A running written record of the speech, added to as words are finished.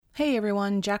Hey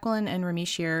everyone, Jacqueline and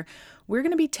Ramesh here. We're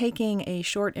going to be taking a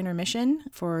short intermission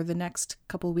for the next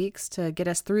couple weeks to get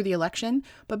us through the election.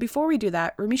 But before we do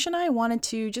that, Ramesh and I wanted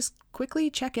to just quickly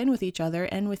check in with each other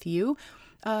and with you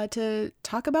to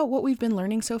talk about what we've been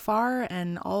learning so far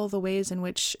and all the ways in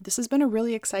which this has been a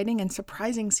really exciting and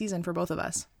surprising season for both of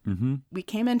us. Mm-hmm. We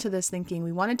came into this thinking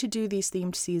we wanted to do these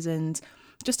themed seasons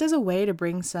just as a way to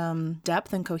bring some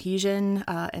depth and cohesion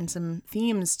and some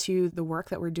themes to the work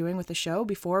that we're doing with the show.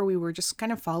 Before, we were just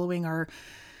kind of following our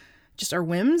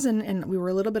whims, and we were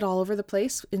a little bit all over the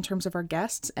place in terms of our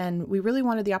guests, and we really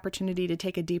wanted the opportunity to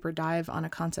take a deeper dive on a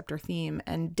concept or theme.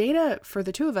 And data for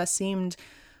the two of us seemed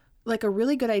like a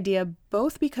really good idea,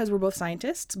 both because we're both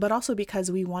scientists, but also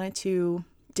because we wanted to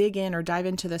dig in or dive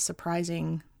into the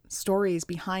surprising stories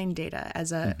behind data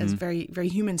as very, very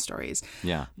human stories.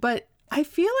 Yeah. But I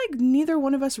feel like neither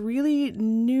one of us really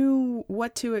knew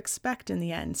what to expect in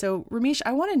the end. So, Ramesh,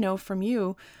 I want to know from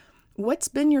you, what's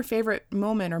been your favorite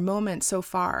moment or moments so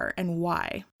far and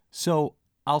why? So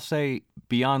I'll say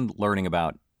beyond learning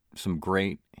about some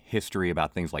great history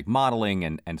about things like modeling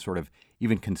and sort of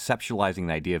even conceptualizing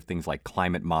the idea of things like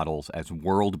climate models as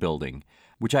world building,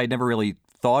 which I had never really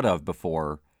thought of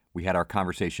before we had our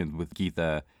conversations with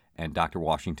Geetha and Dr.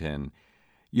 Washington.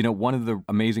 You know, one of the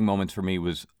amazing moments for me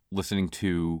was listening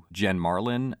to Jen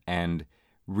Marlin and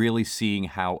really seeing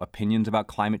how opinions about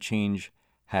climate change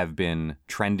have been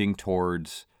trending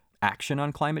towards action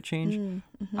on climate change.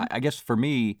 Mm-hmm. I guess for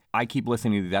me, I keep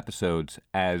listening to these episodes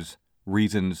as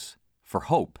reasons for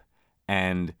hope.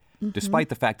 And despite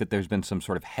the fact that there's been some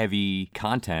sort of heavy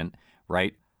content,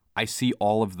 right, I see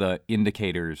all of the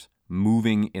indicators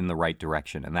moving in the right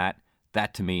direction. And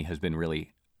that to me has been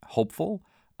really hopeful.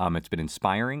 It's been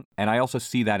inspiring. And I also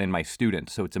see that in my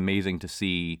students. So it's amazing to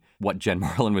see what Jen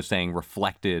Marlin was saying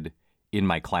reflected in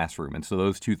my classroom. And so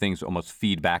those two things almost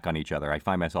feed back on each other. I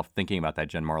find myself thinking about that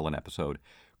Jen Marlin episode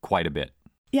quite a bit.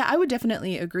 Yeah, I would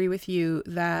definitely agree with you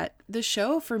that the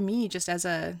show for me, just as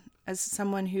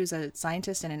someone who's a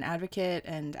scientist and an advocate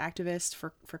and activist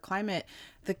for climate,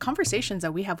 the conversations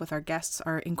that we have with our guests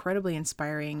are incredibly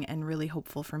inspiring and really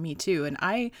hopeful for me too.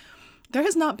 And there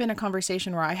has not been a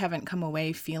conversation where I haven't come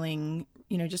away feeling,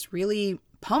 just really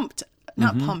pumped,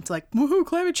 not pumped like, woohoo,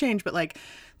 climate change, but like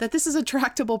that this is a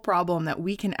tractable problem that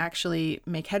we can actually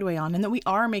make headway on and that we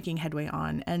are making headway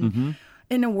on. And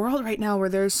in a world right now where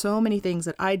there's so many things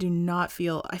that I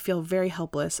feel very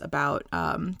helpless about,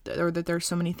 or that there's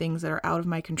so many things that are out of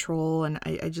my control. And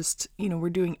I just, we're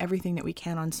doing everything that we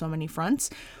can on so many fronts.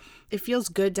 It feels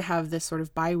good to have this sort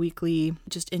of bi-weekly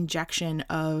just injection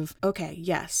of, okay,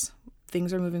 yes,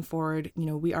 things are moving forward.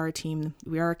 We are a team.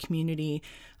 We are a community.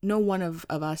 No one of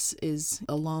us is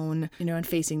alone, and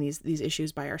facing these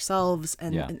issues by ourselves.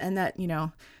 And that,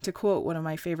 to quote one of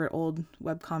my favorite old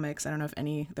webcomics, I don't know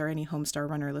if there are any Homestar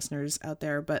Runner listeners out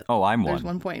there, but there's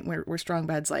one point where Strong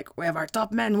Bad's like, we have our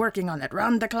top men working on it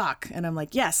round the clock. And I'm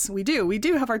like, yes, we do. We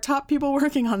do have our top people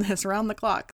working on this round the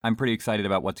clock. I'm pretty excited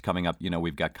about what's coming up.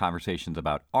 We've got conversations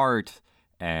about art,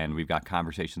 and we've got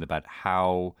conversations about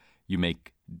how you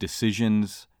make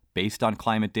decisions based on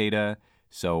climate data.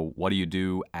 So what do you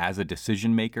do as a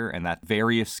decision maker? And that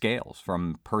various scales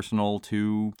from personal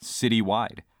to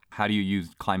citywide. How do you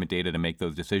use climate data to make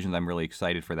those decisions? I'm really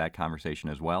excited for that conversation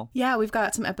as well. Yeah, we've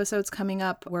got some episodes coming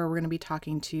up where we're going to be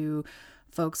talking to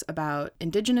folks about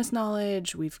indigenous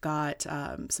knowledge. We've got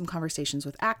some conversations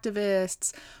with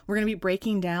activists. We're going to be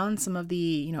breaking down some of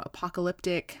the,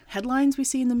 apocalyptic headlines we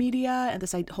see in the media and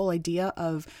this whole idea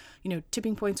of,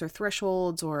 tipping points or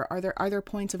thresholds, or are there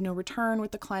points of no return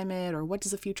with the climate, or what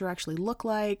does the future actually look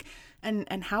like?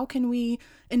 And how can we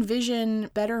envision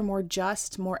better, more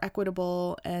just, more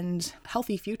equitable, and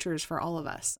healthy futures for all of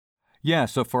us? Yeah,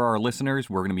 so for our listeners,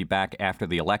 we're going to be back after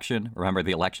the election. Remember,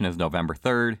 the election is November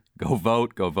 3rd. Go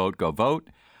vote, go vote, go vote.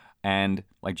 And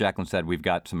like Jacqueline said, we've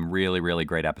got some really, really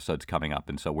great episodes coming up.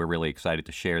 And so we're really excited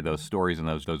to share those stories and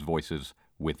those voices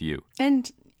with you.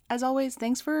 And as always,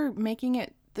 thanks for making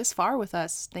it this far with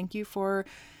us. Thank you for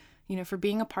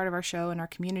being a part of our show and our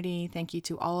community. Thank you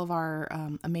to all of our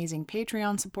amazing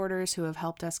Patreon supporters who have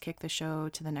helped us kick the show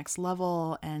to the next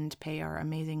level and pay our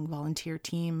amazing volunteer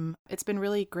team. It's been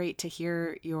really great to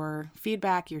hear your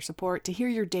feedback, your support, to hear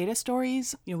your data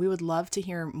stories. We would love to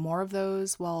hear more of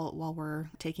those while we're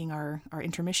taking our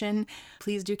intermission.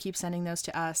 Please do keep sending those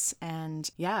to us. And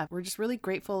yeah, we're just really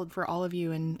grateful for all of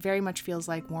you, and very much feels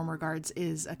like Warm Regards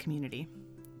is a community.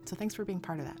 So thanks for being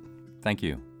part of that. Thank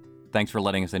you. Thanks for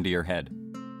letting us into your head.